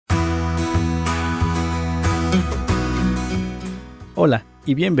Hola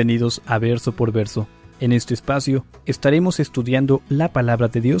y bienvenidos a Verso por Verso. En este espacio estaremos estudiando la palabra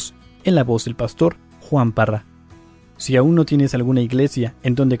de Dios en la voz del pastor Juan Parra. Si aún no tienes alguna iglesia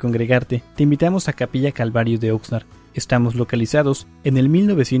en donde congregarte, te invitamos a Capilla Calvario de Oxnard. Estamos localizados en el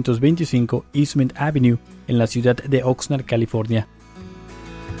 1925 Eastman Avenue, en la ciudad de Oxnard, California.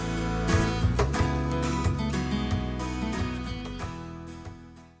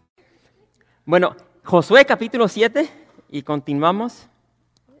 Bueno, Josué capítulo 7 y continuamos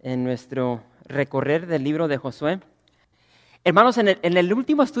en nuestro recorrer del libro de Josué. Hermanos, en el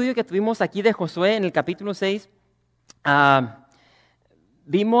último estudio que tuvimos aquí de Josué, en el capítulo 6,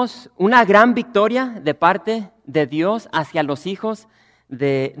 vimos una gran victoria de parte de Dios hacia los hijos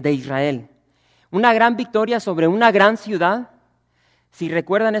de Israel. Una gran victoria sobre una gran ciudad. Si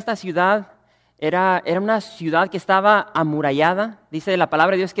recuerdan, esta ciudad era una ciudad que estaba amurallada. Dice la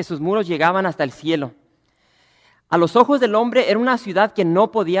palabra de Dios que sus muros llegaban hasta el cielo. A los ojos del hombre era una ciudad que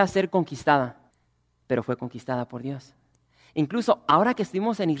no podía ser conquistada, pero fue conquistada por Dios. Incluso ahora que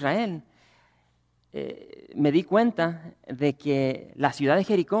estuvimos en Israel, me di cuenta de que la ciudad de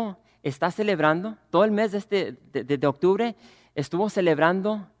Jericó está celebrando, todo el mes de octubre, estuvo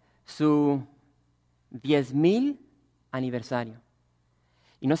celebrando su 10,000 aniversario.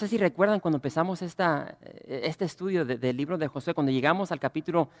 Y no sé si recuerdan cuando empezamos este estudio del libro de Josué, cuando llegamos al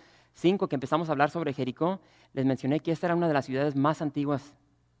capítulo 5, que empezamos a hablar sobre Jericó, les mencioné que esta era una de las ciudades más antiguas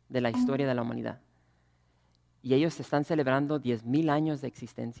de la historia de la humanidad. Y ellos están celebrando 10,000 años de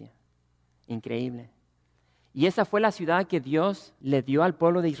existencia. Increíble. Y esa fue la ciudad que Dios le dio al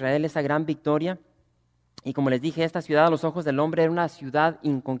pueblo de Israel, esa gran victoria. Y como les dije, esta ciudad a los ojos del hombre era una ciudad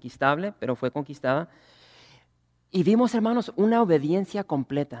inconquistable, pero fue conquistada. Y vimos, hermanos, una obediencia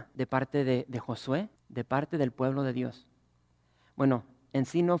completa de parte de Josué, de parte del pueblo de Dios. Bueno, en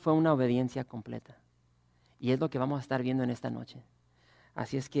sí no fue una obediencia completa. Y es lo que vamos a estar viendo en esta noche.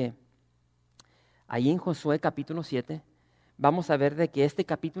 Así es que ahí en Josué capítulo 7, vamos a ver de que este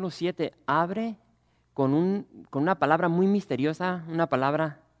capítulo 7 abre con una palabra muy misteriosa, una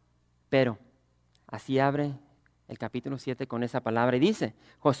palabra pero. Así abre el capítulo 7 con esa palabra. Y dice,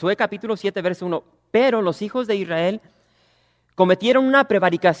 Josué capítulo 7, verso 1, pero los hijos de Israel cometieron una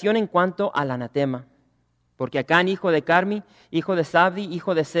prevaricación en cuanto al anatema. Porque Acán, hijo de Carmi, hijo de Sabdi,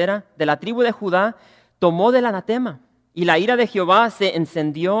 hijo de Sera, de la tribu de Judá, tomó del anatema. Y la ira de Jehová se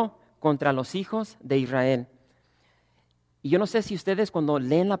encendió contra los hijos de Israel. Y yo no sé si ustedes cuando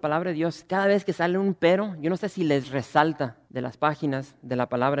leen la palabra de Dios, cada vez que sale un pero, yo no sé si les resalta de las páginas de la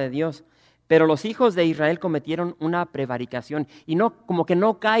palabra de Dios. Pero los hijos de Israel cometieron una prevaricación. Y no, como que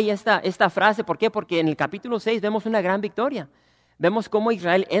no cae esta frase. ¿Por qué? Porque en el capítulo 6 vemos una gran victoria. Vemos cómo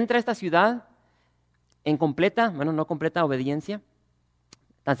Israel entra a esta ciudad en no completa obediencia.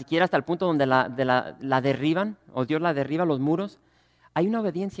 Tan siquiera hasta el punto donde la derriban, o Dios la derriba, los muros. Hay una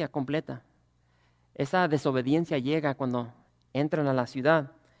obediencia completa. Esa desobediencia llega cuando entran a la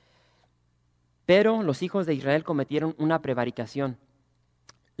ciudad. Pero los hijos de Israel cometieron una prevaricación.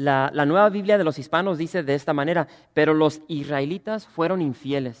 La Nueva Biblia de los Hispanos dice de esta manera, pero los israelitas fueron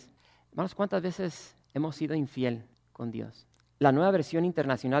infieles. Hermanos, ¿cuántas veces hemos sido infiel con Dios? La Nueva Versión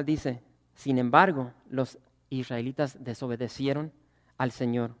Internacional dice, sin embargo, los israelitas desobedecieron al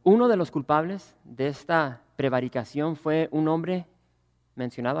Señor. Uno de los culpables de esta prevaricación fue un hombre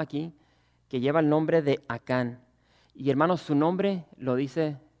mencionado aquí, que lleva el nombre de Acán. Y hermanos, su nombre lo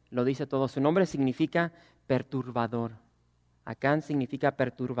dice todo. Su nombre significa perturbador. Acán significa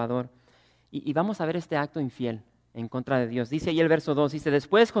perturbador. Y vamos a ver este acto infiel en contra de Dios. Dice ahí el verso 2, dice,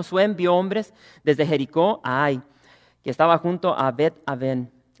 después Josué envió hombres desde Jericó a Ai, que estaba junto a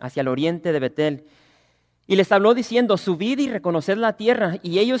Bet-Aven, hacia el oriente de Betel. Y les habló diciendo, subid y reconoced la tierra.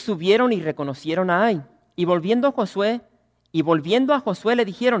 Y ellos subieron y reconocieron a Ai. Y volviendo a Josué le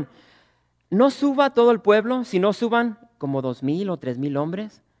dijeron, no suba todo el pueblo, sino suban como 2,000 o 3,000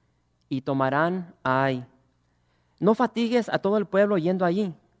 hombres y tomarán a Ai. No fatigues a todo el pueblo yendo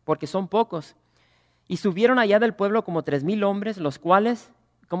allí, porque son pocos. Y subieron allá del pueblo como 3,000 hombres, los cuales,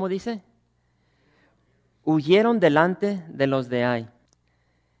 ¿cómo dice? Huyeron delante de los de Ai.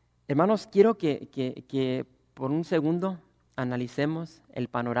 Hermanos, quiero que por un segundo analicemos el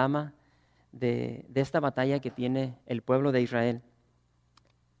panorama de esta batalla que tiene el pueblo de Israel.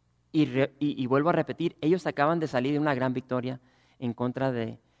 Y vuelvo a repetir, ellos acaban de salir de una gran victoria en contra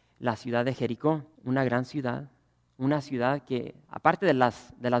de la ciudad de Jericó, una gran ciudad, una ciudad que, aparte de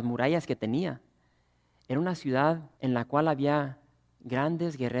las murallas que tenía, era una ciudad en la cual había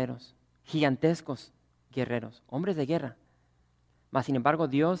grandes guerreros, gigantescos guerreros, hombres de guerra. Mas, sin embargo,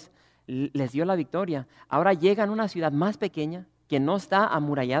 Dios les dio la victoria. Ahora llegan a una ciudad más pequeña, que no está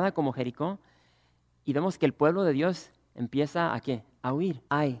amurallada como Jericó, y vemos que el pueblo de Dios empieza ¿a qué? a huir.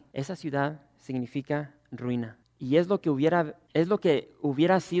 Ai, esa ciudad significa ruina. Y es lo que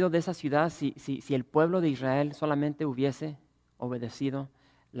hubiera sido de esa ciudad si el pueblo de Israel solamente hubiese obedecido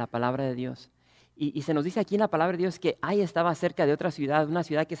la palabra de Dios. Y se nos dice aquí en la palabra de Dios que Ai estaba cerca de otra ciudad, una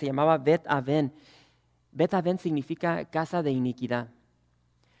ciudad que se llamaba Bet-Aven. Bet-Aven significa casa de iniquidad.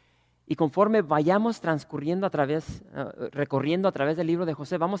 Y conforme vayamos recorriendo a través del libro de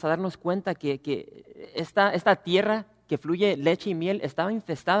Josué, vamos a darnos cuenta que esta tierra que fluye leche y miel estaba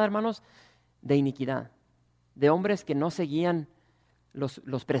infestada, hermanos, de iniquidad, de hombres que no seguían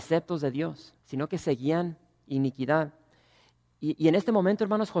los preceptos de Dios, sino que seguían iniquidad. Y en este momento,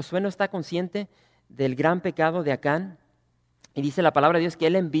 hermanos, Josué no está consciente del gran pecado de Acán. Y dice la palabra de Dios que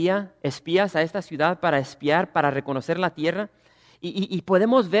él envía espías a esta ciudad para espiar, para reconocer la tierra. Y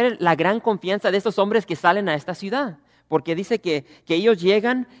podemos ver la gran confianza de estos hombres que salen a esta ciudad. Porque dice que ellos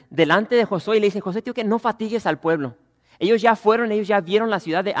llegan delante de Josué y le dicen, Josué, tío, que no fatigues al pueblo. Ellos ya fueron, ellos ya vieron la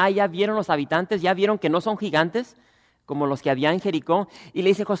ciudad de Ai, ya vieron los habitantes, ya vieron que no son gigantes como los que había en Jericó. Y le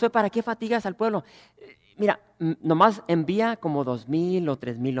dice, Josué, ¿para qué fatigas al pueblo? Mira, nomás envía como 2,000 o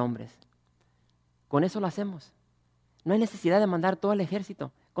 3,000 hombres. Con eso lo hacemos. No hay necesidad de mandar todo el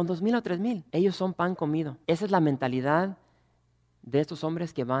ejército. Con 2,000 o 3,000, ellos son pan comido. Esa es la mentalidad de estos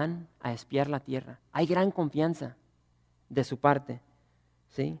hombres que van a espiar la tierra. Hay gran confianza de su parte.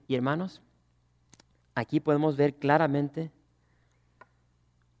 ¿Sí? Y hermanos, aquí podemos ver claramente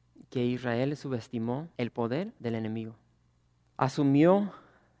que Israel subestimó el poder del enemigo. Asumió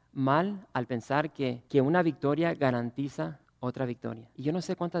mal al pensar que una victoria garantiza otra victoria. Y yo no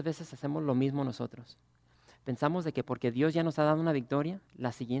sé cuántas veces hacemos lo mismo nosotros. Pensamos de que porque Dios ya nos ha dado una victoria,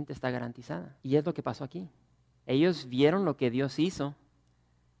 la siguiente está garantizada. Y es lo que pasó aquí. Ellos vieron lo que Dios hizo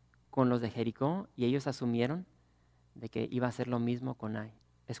con los de Jericó y ellos asumieron de que iba a ser lo mismo con Ai.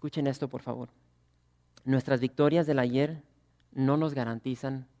 Escuchen esto, por favor. Nuestras victorias del ayer no nos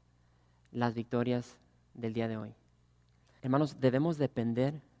garantizan las victorias del día de hoy. Hermanos, debemos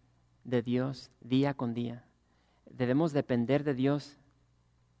depender de Dios día con día. Debemos depender de Dios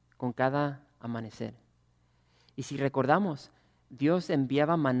con cada amanecer. Y si recordamos, Dios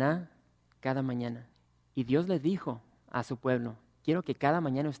enviaba maná cada mañana. Y Dios le dijo a su pueblo, quiero que cada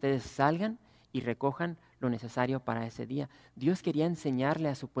mañana ustedes salgan y recojan lo necesario para ese día. Dios quería enseñarle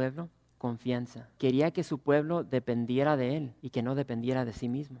a su pueblo confianza. Quería que su pueblo dependiera de Él y que no dependiera de sí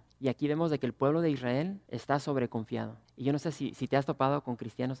mismo. Y aquí vemos de que el pueblo de Israel está sobreconfiado. Y yo no sé si te has topado con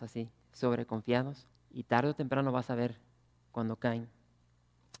cristianos así, sobreconfiados, y tarde o temprano vas a ver cuando caen.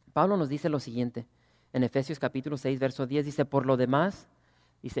 Pablo nos dice lo siguiente, en Efesios capítulo 6, verso 10, dice, por lo demás,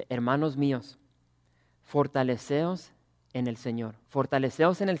 dice, hermanos míos, fortaleceos en el Señor.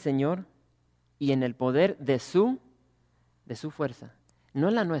 Fortaleceos en el Señor y en el poder de su fuerza. No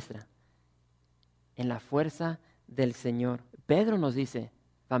en la nuestra, en la fuerza del Señor. Pedro nos dice,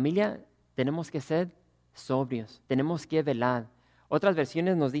 familia, tenemos que ser sobrios, tenemos que velar. Otras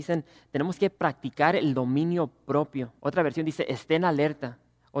versiones nos dicen, tenemos que practicar el dominio propio. Otra versión dice, estén alerta.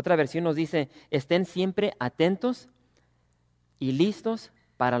 Otra versión nos dice, estén siempre atentos y listos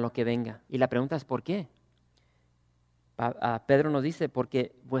para lo que venga. Y la pregunta es, ¿por qué? Pedro nos dice,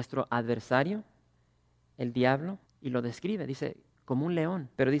 porque vuestro adversario, el diablo, y lo describe, dice, como un león.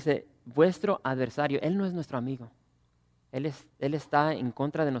 Pero dice, vuestro adversario, él no es nuestro amigo. Él está en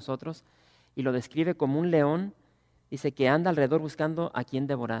contra de nosotros y lo describe como un león. Dice que anda alrededor buscando a quien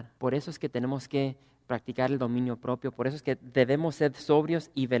devorar. Por eso es que tenemos que practicar el dominio propio. Por eso es que debemos ser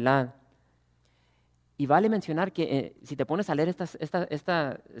sobrios y velar. Y vale mencionar que si te pones a leer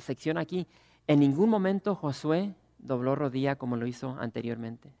esta sección aquí, en ningún momento Josué dobló rodilla como lo hizo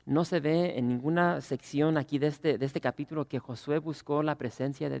anteriormente. No se ve en ninguna sección aquí de este capítulo que Josué buscó la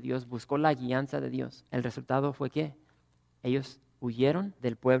presencia de Dios, buscó la guianza de Dios. El resultado fue que ellos huyeron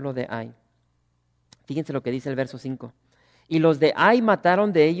del pueblo de Ai. Fíjense lo que dice el verso 5. Y los de Ai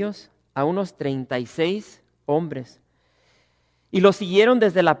mataron de ellos a unos 36 hombres. Y los siguieron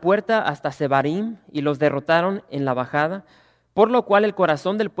desde la puerta hasta Sebarim y los derrotaron en la bajada, por lo cual el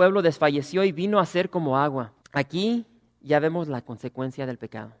corazón del pueblo desfalleció y vino a ser como agua. Aquí ya vemos la consecuencia del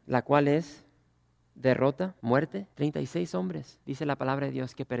pecado, la cual es derrota, muerte. 36 hombres, dice la palabra de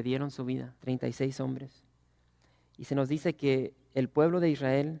Dios, que perdieron su vida. 36 hombres. Y se nos dice que el pueblo de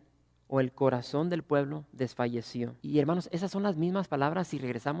Israel, o el corazón del pueblo, desfalleció. Y hermanos, esas son las mismas palabras, si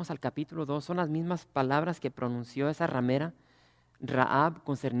regresamos al capítulo 2, son las mismas palabras que pronunció esa ramera Rahab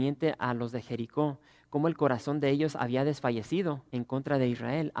concerniente a los de Jericó, como el corazón de ellos había desfallecido en contra de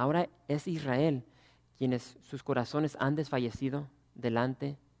Israel. Ahora es Israel quienes sus corazones han desfallecido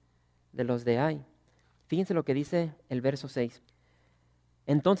delante de los de Ai. Fíjense lo que dice el verso 6.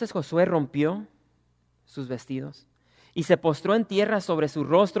 Entonces Josué rompió sus vestidos y se postró en tierra sobre su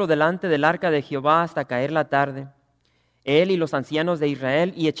rostro delante del arca de Jehová hasta caer la tarde, él y los ancianos de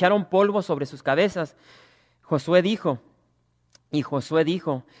Israel, y echaron polvo sobre sus cabezas. Josué dijo,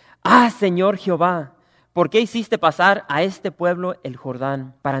 «Ah, Señor Jehová, ¿por qué hiciste pasar a este pueblo el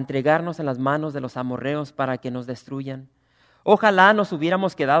Jordán para entregarnos en las manos de los amorreos para que nos destruyan? Ojalá nos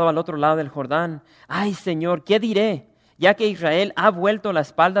hubiéramos quedado al otro lado del Jordán. Ay, Señor, ¿qué diré? Ya que Israel ha vuelto la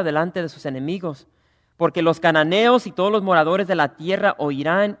espalda delante de sus enemigos. Porque los cananeos y todos los moradores de la tierra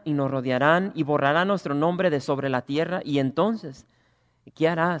oirán y nos rodearán y borrarán nuestro nombre de sobre la tierra. Y entonces, ¿qué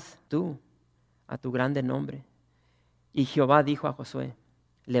harás tú a tu grande nombre?» Y Jehová dijo a Josué,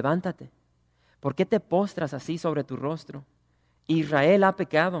 «Levántate, ¿por qué te postras así sobre tu rostro? Israel ha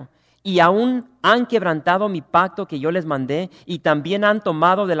pecado y aún han quebrantado mi pacto que yo les mandé, y también han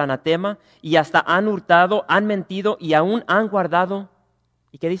tomado del anatema y hasta han hurtado, han mentido y aún han guardado».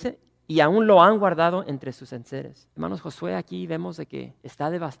 ¿Y qué dice? Y aún lo han guardado entre sus enseres. Hermanos, Josué aquí vemos de que está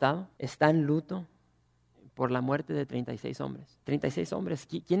devastado, está en luto por la muerte de 36 hombres. 36 hombres,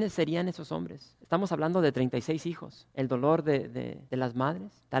 ¿quiénes serían esos hombres? Estamos hablando de 36 hijos, el dolor de las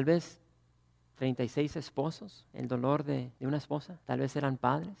madres, tal vez 36 esposos, el dolor de una esposa, tal vez eran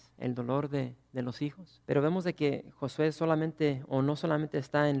padres, el dolor de los hijos. Pero vemos de que Josué no solamente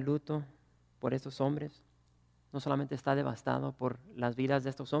está en luto por estos hombres, no solamente está devastado por las vidas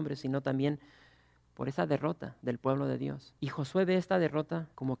de estos hombres, sino también por esa derrota del pueblo de Dios. Y Josué ve esta derrota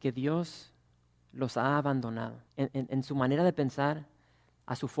como que Dios los ha abandonado. En su manera de pensar,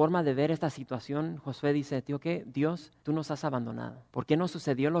 a su forma de ver esta situación, Josué dice, «Tío, ¿qué? Dios, tú nos has abandonado. ¿Por qué no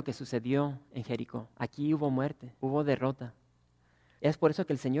sucedió lo que sucedió en Jericó? Aquí hubo muerte, hubo derrota». Es por eso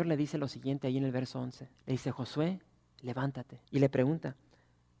que el Señor le dice lo siguiente ahí en el verso 11. Le dice, «Josué, levántate». Y le pregunta,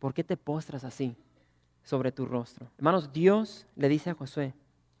 «¿Por qué te postras así sobre tu rostro?» Hermanos, Dios le dice a Josué,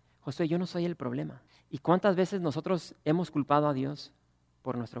 «Josué, yo no soy el problema». ¿Y cuántas veces nosotros hemos culpado a Dios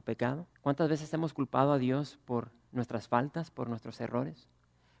por nuestro pecado? ¿Cuántas veces hemos culpado a Dios por nuestras faltas, por nuestros errores?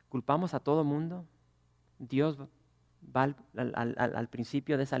 Culpamos a todo mundo. Dios va al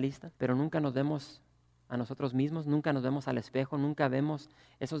principio de esa lista, pero nunca nos vemos a nosotros mismos, nunca nos vemos al espejo, nunca vemos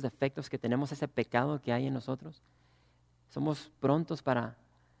esos defectos que tenemos, ese pecado que hay en nosotros. Somos prontos para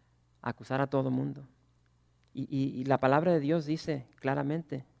acusar a todo mundo. Y la palabra de Dios dice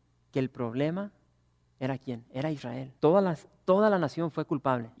claramente que el problema era ¿quién? Era Israel. Toda la nación fue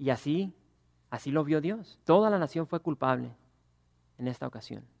culpable, y así lo vio Dios. Toda la nación fue culpable en esta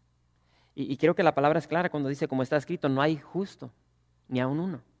ocasión. Y creo que la palabra es clara cuando dice, como está escrito, no hay justo, ni aun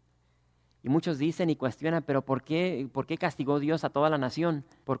uno. Y muchos dicen y cuestionan, pero ¿por qué castigó Dios a toda la nación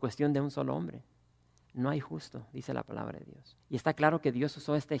por cuestión de un solo hombre? No hay justo, dice la palabra de Dios. Y está claro que Dios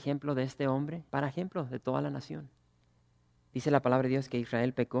usó este ejemplo de este hombre para ejemplo de toda la nación. Dice la palabra de Dios que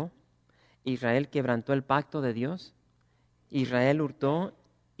Israel pecó, Israel quebrantó el pacto de Dios, Israel hurtó,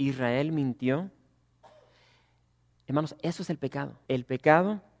 Israel mintió. Hermanos, eso es el pecado. El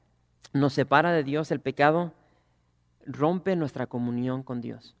pecado nos separa de Dios, el pecado rompe nuestra comunión con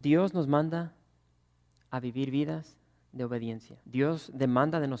Dios. Dios nos manda a vivir vidas de obediencia. Dios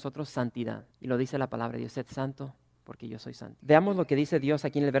demanda de nosotros santidad. Y lo dice la palabra de Dios, sed santo porque yo soy santo. Veamos lo que dice Dios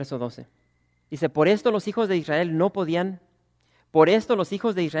aquí en el verso 12. Dice, por esto los hijos de Israel no podrán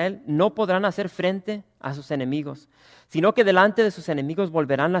hacer frente a sus enemigos, sino que delante de sus enemigos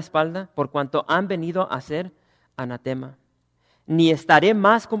volverán la espalda, por cuanto han venido a ser anatema. Ni estaré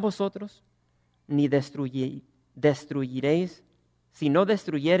más con vosotros, ni destruiréis, si no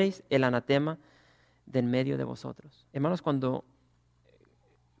destruyereis el anatema de en medio de vosotros. Hermanos, cuando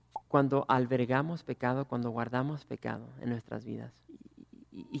albergamos pecado, cuando guardamos pecado en nuestras vidas,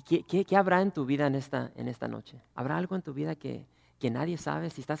 ¿y qué habrá en tu vida en esta noche? ¿Habrá algo en tu vida que nadie sabe?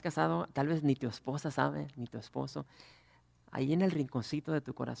 Si estás casado, tal vez ni tu esposa sabe, ni tu esposo. Ahí en el rinconcito de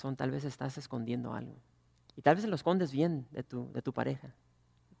tu corazón tal vez estás escondiendo algo. Y tal vez lo escondes bien de tu pareja,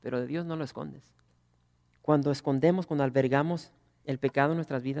 pero de Dios no lo escondes. Cuando albergamos el pecado en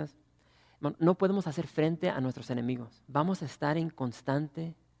nuestras vidas, no podemos hacer frente a nuestros enemigos. Vamos a estar en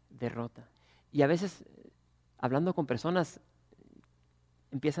constante derrota. Y a veces, hablando con personas,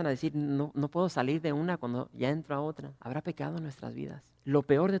 empiezan a decir, no puedo salir de una cuando ya entro a otra. Habrá pecado en nuestras vidas. Lo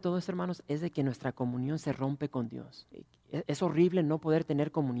peor de todo esto, hermanos, es de que nuestra comunión se rompe con Dios. Es horrible no poder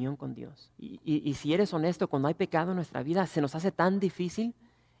tener comunión con Dios. Y si eres honesto, cuando hay pecado en nuestra vida, se nos hace tan difícil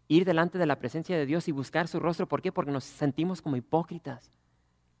ir delante de la presencia de Dios y buscar su rostro. ¿Por qué? Porque nos sentimos como hipócritas.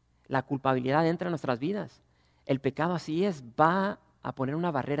 La culpabilidad entra en nuestras vidas. El pecado así va a poner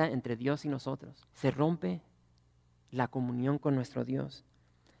una barrera entre Dios y nosotros. Se rompe la comunión con nuestro Dios.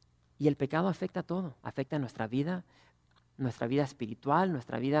 Y el pecado afecta todo. Afecta nuestra vida espiritual,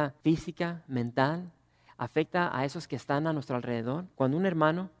 nuestra vida física, mental. afecta a esos que están a nuestro alrededor. Cuando un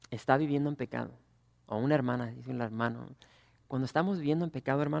hermano está viviendo en pecado, o una hermana, dice un hermano, cuando estamos viviendo en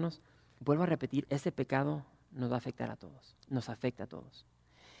pecado, hermanos, vuelvo a repetir, ese pecado nos va a afectar a todos, nos afecta a todos.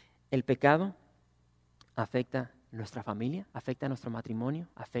 El pecado afecta nuestra familia, afecta a nuestro matrimonio,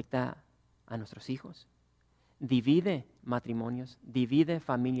 afecta a nuestros hijos, divide matrimonios, divide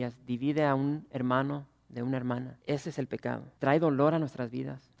familias, divide a un hermano de una hermana. Ese es el pecado. Trae dolor a nuestras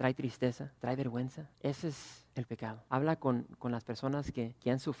vidas, trae tristeza, trae vergüenza. Ese es el pecado. Habla con las personas que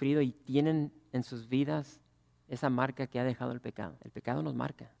han sufrido y tienen en sus vidas esa marca que ha dejado el pecado. El pecado nos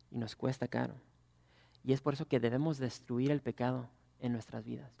marca y nos cuesta caro. Y es por eso que debemos destruir el pecado en nuestras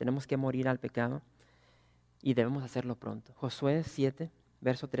vidas. Tenemos que morir al pecado y debemos hacerlo pronto. Josué 7,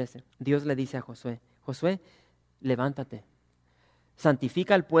 verso 13. Dios le dice a Josué, Josué, levántate,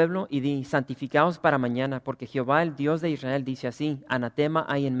 santifica al pueblo y di, santificaos para mañana, porque Jehová, el Dios de Israel, dice así, anatema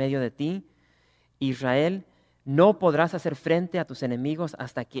hay en medio de ti, Israel, no podrás hacer frente a tus enemigos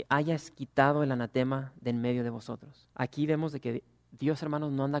hasta que hayas quitado el anatema de en medio de vosotros. Aquí vemos de que Dios,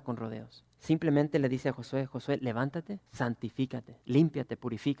 hermanos, no anda con rodeos. Simplemente le dice a Josué, Josué, levántate, santifícate, límpiate,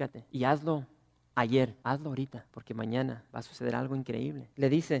 purifícate y hazlo ayer, hazlo ahorita, porque mañana va a suceder algo increíble. Le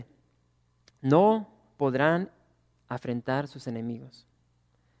dice, no podrán afrentar sus enemigos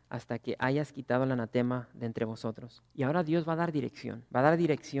hasta que hayas quitado el anatema de entre vosotros. Y ahora Dios va a dar dirección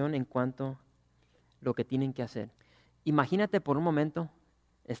en cuanto a lo que tienen que hacer. Imagínate por un momento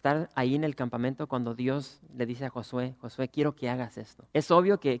estar ahí en el campamento cuando Dios le dice a Josué, Josué, quiero que hagas esto. Es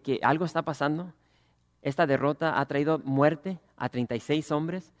obvio que algo está pasando. Esta derrota ha traído muerte a 36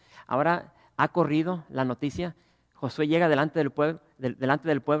 hombres. Ahora ha corrido la noticia. Josué llega delante del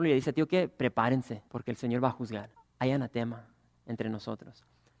pueblo y le dice, tío, que prepárense porque el Señor va a juzgar. Hay anatema entre nosotros.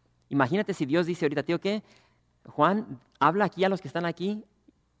 Imagínate si Dios dice ahorita, tío, que Juan, habla aquí a los que están aquí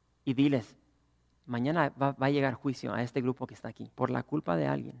y diles, mañana va a llegar juicio a este grupo que está aquí. Por la culpa de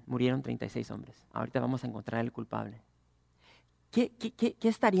alguien murieron 36 hombres. Ahorita vamos a encontrar el culpable. ¿Qué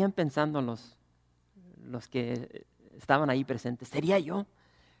estarían pensando los que estaban ahí presentes? ¿Sería yo?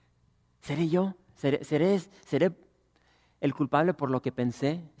 ¿Seré yo? ¿Seré el culpable por lo que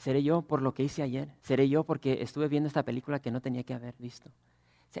pensé? ¿Seré yo por lo que hice ayer? ¿Seré yo porque estuve viendo esta película que no tenía que haber visto?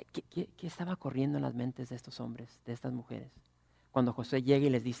 O sea, ¿qué estaba corriendo en las mentes de estos hombres, de estas mujeres, cuando Josué llega y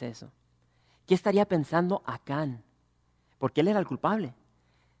les dice eso? ¿Qué estaría pensando Acán? Porque él era el culpable.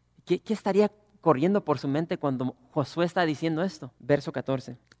 ¿Qué estaría corriendo por su mente cuando Josué está diciendo esto? Verso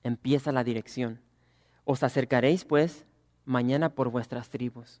 14, empieza la dirección. Os acercaréis pues mañana por vuestras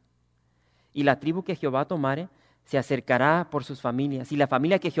tribus. Y la tribu que Jehová tomare se acercará por sus familias, y la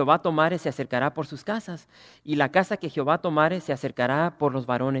familia que Jehová tomare se acercará por sus casas, y la casa que Jehová tomare se acercará por los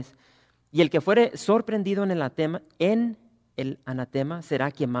varones. Y el que fuere sorprendido en el anatema será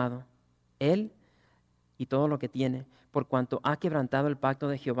quemado, él y todo lo que tiene, por cuanto ha quebrantado el pacto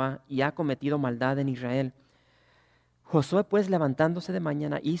de Jehová y ha cometido maldad en Israel. Josué pues levantándose de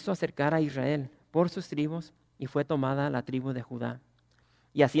mañana hizo acercar a Israel por sus tribus, y fue tomada la tribu de Judá.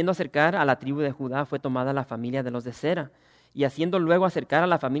 Y haciendo acercar a la tribu de Judá fue tomada la familia de los de Sera. Y haciendo luego acercar a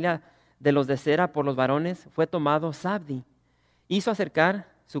la familia de los de Sera por los varones fue tomado Zabdi. Hizo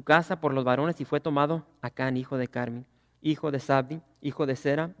acercar su casa por los varones y fue tomado Acán, hijo de Carmi, hijo de Zabdi, hijo de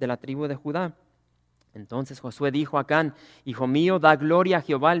Sera, de la tribu de Judá. Entonces Josué dijo a Acán, hijo mío, da gloria a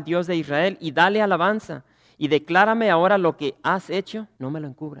Jehová, el Dios de Israel, y dale alabanza. Y declárame ahora lo que has hecho, no me lo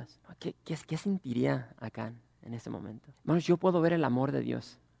encubras. ¿Qué sentiría Acán en ese momento? Hermanos, yo puedo ver el amor de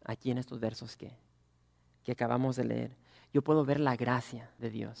Dios aquí en estos versos que acabamos de leer. Yo puedo ver la gracia de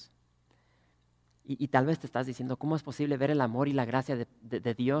Dios. Y tal vez te estás diciendo, ¿cómo es posible ver el amor y la gracia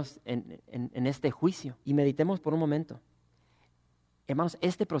de Dios en este juicio? Y meditemos por un momento. Hermanos,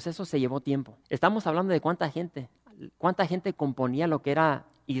 este proceso se llevó tiempo. Estamos hablando de cuánta gente componía lo que era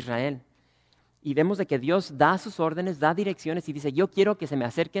Israel. Y vemos de que Dios da sus órdenes, da direcciones y dice, yo quiero que se me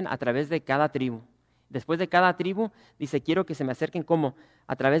acerquen a través de cada tribu. Después de cada tribu, dice, quiero que se me acerquen como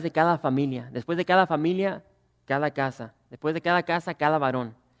a través de cada familia. Después de cada familia, cada casa. Después de cada casa, cada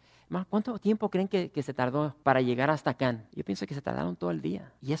varón. Hermano, ¿cuánto tiempo creen que se tardó para llegar hasta Acán? Yo pienso que se tardaron todo el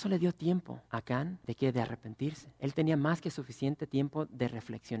día. Y eso le dio tiempo a Acán de arrepentirse. Él tenía más que suficiente tiempo de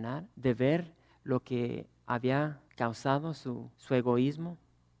reflexionar, de ver lo que había causado su egoísmo,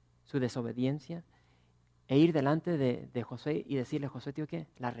 su desobediencia, e ir delante de Josué y decirle, Josué, tío, ¿qué?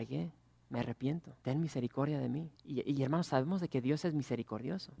 La regué. Me arrepiento, ten misericordia de mí. Y hermanos, sabemos de que Dios es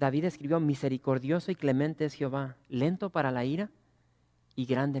misericordioso. David escribió, misericordioso y clemente es Jehová, lento para la ira y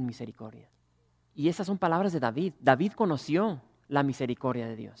grande en misericordia. Y esas son palabras de David. David conoció la misericordia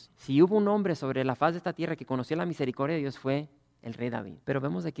de Dios. Si hubo un hombre sobre la faz de esta tierra que conoció la misericordia de Dios, fue el rey David. Pero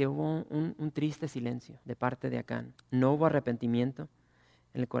vemos de que hubo un triste silencio de parte de Acán. No hubo arrepentimiento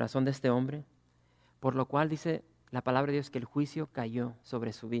en el corazón de este hombre, por lo cual dice la palabra de Dios que el juicio cayó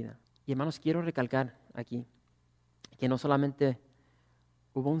sobre su vida. Y hermanos, quiero recalcar aquí que no solamente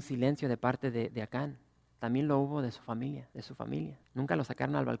hubo un silencio de parte de Acán, también lo hubo de su familia, Nunca lo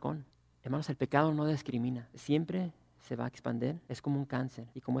sacaron al balcón. Hermanos, el pecado no discrimina, siempre se va a expandir, es como un cáncer,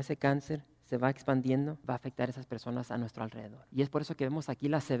 y como ese cáncer se va expandiendo, va a afectar a esas personas a nuestro alrededor. Y es por eso que vemos aquí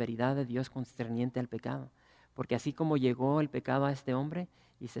la severidad de Dios concerniente al pecado, porque así como llegó el pecado a este hombre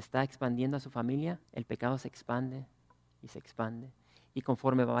y se está expandiendo a su familia, el pecado se expande y se expande. Y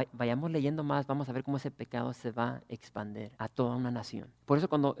conforme vayamos leyendo más, vamos a ver cómo ese pecado se va a expandir a toda una nación. Por eso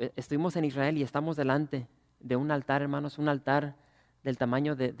cuando estuvimos en Israel y estamos delante de un altar, hermanos, un altar del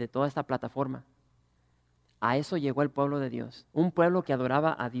tamaño de toda esta plataforma, a eso llegó el pueblo de Dios. Un pueblo que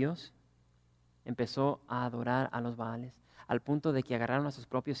adoraba a Dios empezó a adorar a los Baales, al punto de que agarraron a sus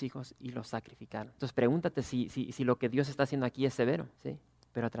propios hijos y los sacrificaron. Entonces pregúntate si lo que Dios está haciendo aquí es severo, ¿sí?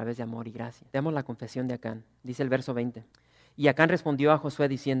 Pero a través de amor y gracia. Veamos la confesión de Acán. Dice el verso 20. Y Acán respondió a Josué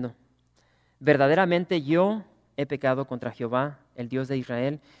diciendo, verdaderamente yo he pecado contra Jehová, el Dios de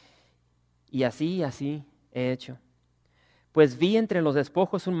Israel, y así he hecho. Pues vi entre los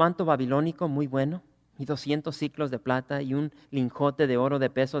despojos un manto babilónico muy bueno, y 200 siclos de plata, y un lingote de oro de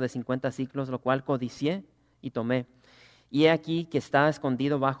peso de 50 siclos, lo cual codicié y tomé. Y he aquí que está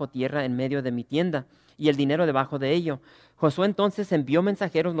escondido bajo tierra en medio de mi tienda, y el dinero debajo de ello. Josué entonces envió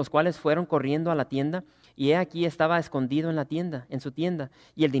mensajeros, los cuales fueron corriendo a la tienda, y he aquí estaba escondido en la tienda, en su tienda,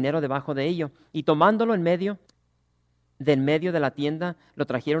 y el dinero debajo de ello. Y tomándolo en medio de la tienda, lo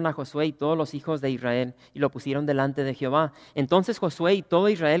trajeron a Josué y todos los hijos de Israel, y lo pusieron delante de Jehová. Entonces Josué y todo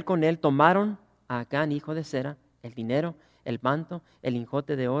Israel con él tomaron a Acán, hijo de Zera, el dinero, el manto, el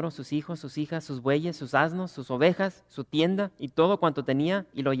lingote de oro, sus hijos, sus hijas, sus bueyes, sus asnos, sus ovejas, su tienda y todo cuanto tenía,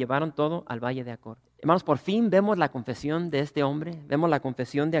 y lo llevaron todo al valle de Acor. Hermanos, por fin vemos la confesión de este hombre, vemos la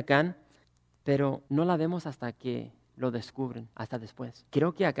confesión de Acán, pero no la vemos hasta que lo descubren, hasta después.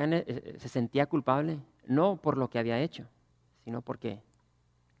 Creo que Acán se sentía culpable, no por lo que había hecho, sino porque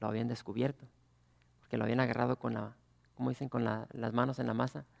lo habían descubierto, porque lo habían agarrado con las manos en la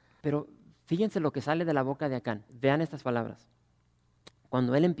masa. Pero fíjense lo que sale de la boca de Acán. Vean estas palabras.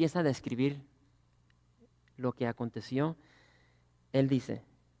 Cuando él empieza a describir lo que aconteció, él dice,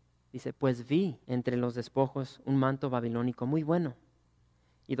 pues vi entre los despojos un manto babilónico muy bueno,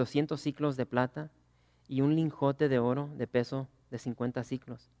 y 200 siclos de plata, y un lingote de oro de peso de 50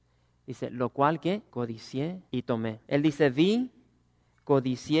 siclos. Dice, lo cual que codicié y tomé. Él dice, vi,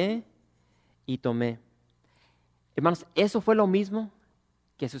 codicié y tomé. Hermanos, eso fue lo mismo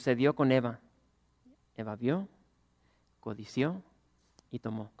que sucedió con Eva. Eva vio, codició y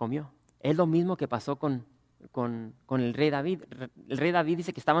tomó, comió. Es lo mismo que pasó con el rey David. El rey David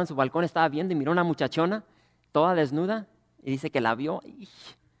dice que estaba en su balcón, estaba viendo y miró una muchachona toda desnuda y dice que la vio.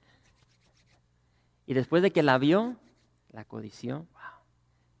 Y después de que la vio, la codició.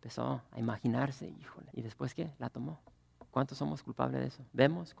 Empezó a imaginarse, híjole. ¿Y después qué? La tomó. ¿Cuántos somos culpables de eso?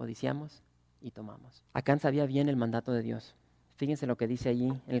 Vemos, codiciamos y tomamos. Acán sabía bien el mandato de Dios. Fíjense lo que dice allí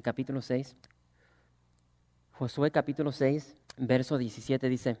en el capítulo 6. Josué capítulo 6, verso 17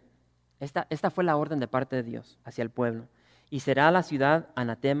 dice, esta fue la orden de parte de Dios hacia el pueblo. Y será la ciudad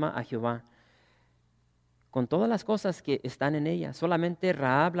anatema a Jehová, con todas las cosas que están en ella. Solamente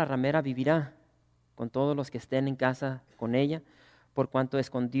Rahab la ramera vivirá, con todos los que estén en casa con ella, por cuanto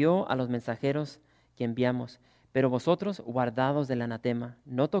escondió a los mensajeros que enviamos. Pero vosotros, guardados del anatema,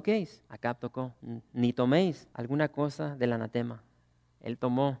 no toquéis, Acab tocó, ni toméis alguna cosa del anatema. Él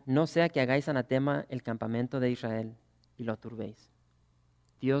tomó, no sea que hagáis anatema el campamento de Israel y lo turbéis.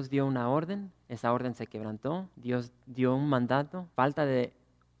 Dios dio una orden, esa orden se quebrantó, Dios dio un mandato, falta de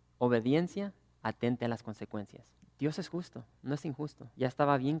obediencia, atente a las consecuencias. Dios es justo, no es injusto. Ya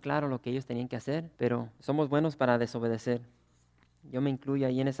estaba bien claro lo que ellos tenían que hacer, pero somos buenos para desobedecer. Yo me incluyo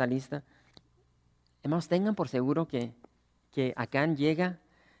ahí en esa lista. Hermanos, tengan por seguro que Acán llega,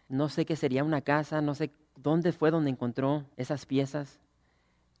 no sé qué sería una casa, no sé dónde fue donde encontró esas piezas,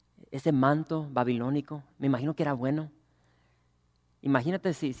 ese manto babilónico, me imagino que era bueno.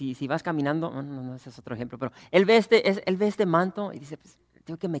 Imagínate si vas caminando, no, ese es otro ejemplo, pero él ve este manto y dice, pues,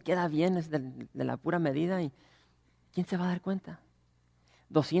 digo que me queda bien, es de la pura medida, y ¿quién se va a dar cuenta?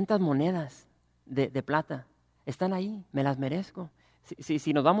 200 monedas de plata están ahí, me las merezco.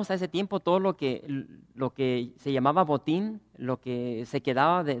 Si nos vamos a ese tiempo, todo lo que se llamaba botín, lo que se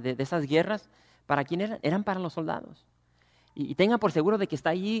quedaba de esas guerras, ¿para quién eran? Eran para los soldados. Y tengan por seguro de que está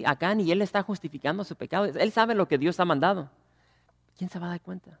allí Acán y él está justificando su pecado. Él sabe lo que Dios ha mandado. ¿Quién se va a dar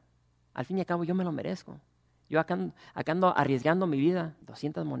cuenta? Al fin y al cabo yo me lo merezco. Yo acá ando arriesgando mi vida,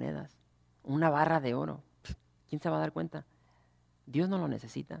 200 monedas, una barra de oro. ¿Quién se va a dar cuenta? Dios no lo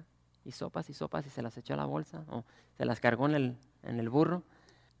necesita. Y sopas y se las echó a la bolsa o se las cargó en el burro.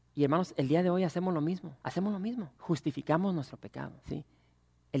 Y hermanos, el día de hoy hacemos lo mismo, justificamos nuestro pecado, ¿sí?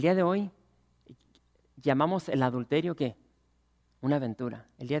 El día de hoy llamamos el adulterio, ¿qué? Una aventura.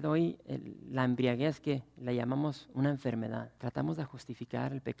 El día de hoy la embriaguez, ¿qué? La llamamos una enfermedad. Tratamos de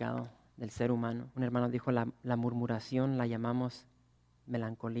justificar el pecado del ser humano. Un hermano dijo la murmuración la llamamos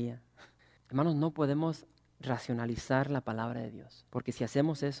melancolía. Hermanos, no podemos racionalizar la palabra de Dios, porque si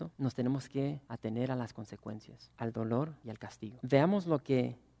hacemos eso, nos tenemos que atener a las consecuencias, al dolor y al castigo. Veamos lo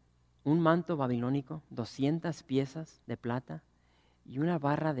que un manto babilónico, 200 piezas de plata y una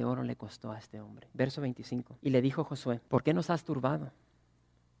barra de oro le costó a este hombre. Verso 25. Y le dijo Josué, ¿por qué nos has turbado?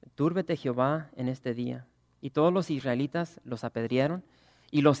 Túrbete Jehová en este día. Y todos los israelitas los apedrearon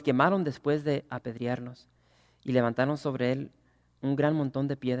y los quemaron después de apedrearlos. Y levantaron sobre él un gran montón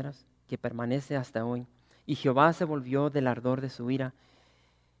de piedras que permanece hasta hoy. Y Jehová se volvió del ardor de su ira.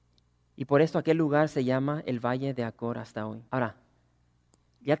 Y por esto aquel lugar se llama el Valle de Acor hasta hoy. Ahora,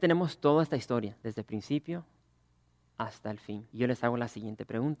 ya tenemos toda esta historia, desde el principio hasta el fin. Y yo les hago la siguiente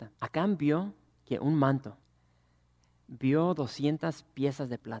pregunta. Acán vio que un manto, vio 200 piezas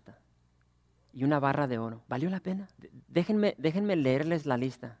de plata y una barra de oro. ¿Valió la pena? Déjenme leerles la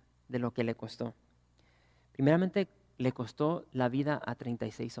lista de lo que le costó. Primeramente, le costó la vida a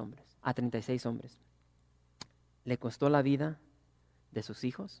 36 hombres. Le costó la vida de sus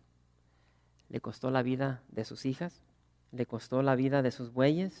hijos. Le costó la vida de sus hijas. Le costó la vida de sus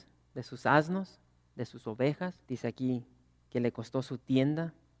bueyes, de sus asnos, de sus ovejas. Dice aquí que le costó su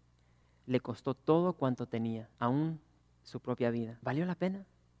tienda. Le costó todo cuanto tenía, aún su propia vida. ¿Valió la pena?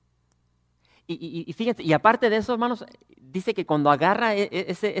 Y fíjense, y aparte de eso, hermanos, dice que cuando agarra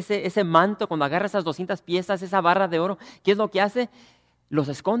ese manto, cuando agarra esas 200 piezas, esa barra de oro, ¿qué es lo que hace? Los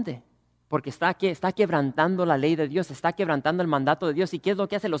esconde. Porque está quebrantando la ley de Dios, está quebrantando el mandato de Dios. ¿Y qué es lo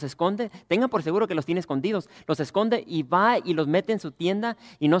que hace? Los esconde. Tengan por seguro que los tiene escondidos. Los esconde y va y los mete en su tienda.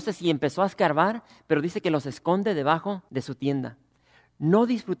 Y no sé si empezó a escarbar, pero dice que los esconde debajo de su tienda. No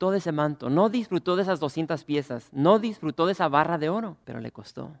disfrutó de ese manto, no disfrutó de esas 200 piezas, no disfrutó de esa barra de oro, pero le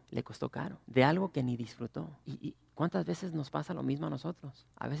costó caro, de algo que ni disfrutó. ¿Y cuántas veces nos pasa lo mismo a nosotros?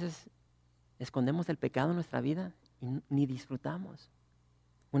 A veces escondemos el pecado en nuestra vida y ni disfrutamos.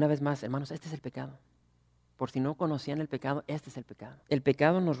 Una vez más, hermanos, este es el pecado. Por si no conocían el pecado, este es el pecado. El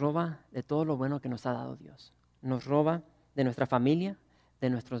pecado nos roba de todo lo bueno que nos ha dado Dios. Nos roba de nuestra familia, de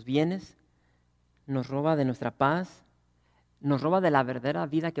nuestros bienes, nos roba de nuestra paz, nos roba de la verdadera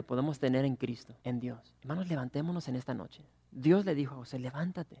vida que podemos tener en Cristo, en Dios. Hermanos, levantémonos en esta noche. Dios le dijo a José,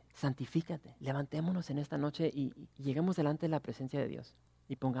 levántate, santifícate. Levantémonos en esta noche y lleguemos delante de la presencia de Dios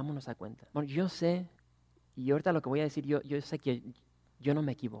y pongámonos a cuenta. Bueno, yo sé, y ahorita lo que voy a decir, yo sé que yo no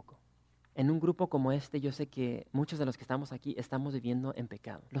me equivoco. En un grupo como este, yo sé que muchos de los que estamos aquí estamos viviendo en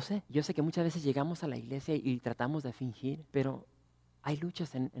pecado. Lo sé. Yo sé que muchas veces llegamos a la iglesia y tratamos de fingir, pero hay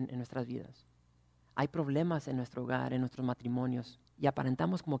luchas en nuestras vidas. Hay problemas en nuestro hogar, en nuestros matrimonios, y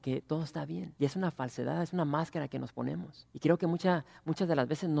aparentamos como que todo está bien. Y es una falsedad, es una máscara que nos ponemos. Y creo que muchas de las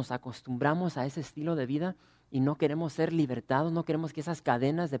veces nos acostumbramos a ese estilo de vida y no queremos ser libertados, no queremos que esas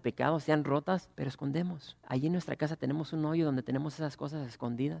cadenas de pecado sean rotas, pero escondemos. Allí en nuestra casa tenemos un hoyo donde tenemos esas cosas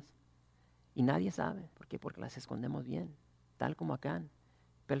escondidas. Y nadie sabe. ¿Por qué? Porque las escondemos bien, tal como Acán.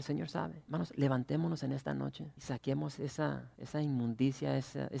 Pero el Señor sabe. Hermanos, levantémonos en esta noche y saquemos esa inmundicia,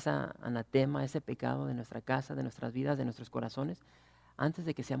 esa anatema, ese pecado de nuestra casa, de nuestras vidas, de nuestros corazones, antes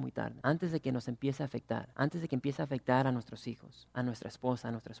de que sea muy tarde, antes de que nos empiece a afectar, antes de que empiece a afectar a nuestros hijos, a nuestra esposa,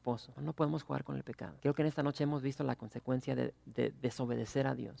 a nuestro esposo. No podemos jugar con el pecado. Creo que en esta noche hemos visto la consecuencia de desobedecer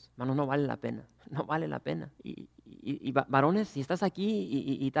a Dios. Hermano, no vale la pena, no vale la pena. Y varones, si estás aquí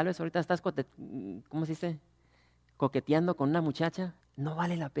y tal vez ahorita estás, ¿cómo se dice? Coqueteando con una muchacha, no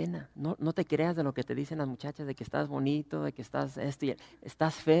vale la pena. No te creas de lo que te dicen las muchachas, de que estás bonito, de que estás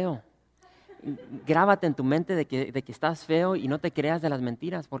estás feo. Grábate en tu mente de que estás feo y no te creas de las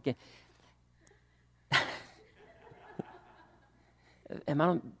mentiras, porque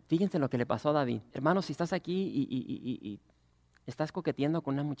hermano, fíjense lo que le pasó a David. Hermano, si estás aquí y estás coqueteando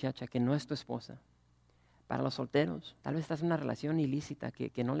con una muchacha que no es tu esposa, para los solteros, tal vez estás en una relación ilícita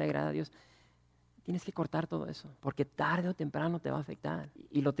que no le agrada a Dios, tienes que cortar todo eso, porque tarde o temprano te va a afectar.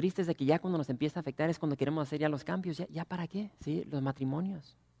 Y lo triste es de que ya cuando nos empieza a afectar es cuando queremos hacer ya los cambios. ¿Ya para qué? ¿Sí? Los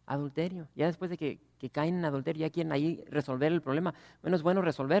matrimonios, adulterio. Ya después de que caen en adulterio, ya quieren ahí resolver el problema. Bueno, es bueno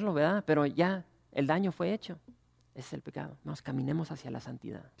resolverlo, ¿verdad? Pero ya el daño fue hecho. Ese es el pecado. Nos caminemos hacia la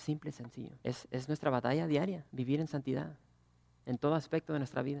santidad. Simple y sencillo. Es nuestra batalla diaria, vivir en santidad, en todo aspecto de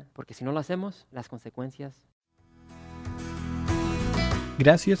nuestra vida. Porque si no lo hacemos, las consecuencias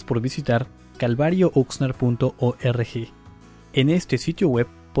Gracias por visitar calvariooxnard.org. En este sitio web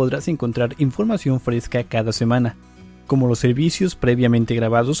podrás encontrar información fresca cada semana, como los servicios previamente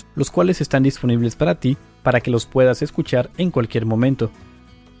grabados, los cuales están disponibles para ti para que los puedas escuchar en cualquier momento.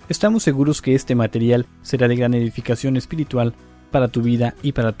 Estamos seguros que este material será de gran edificación espiritual para tu vida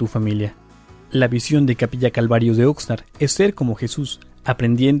y para tu familia. La visión de Capilla Calvario de Oxnard es ser como Jesús,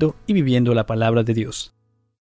 aprendiendo y viviendo la palabra de Dios.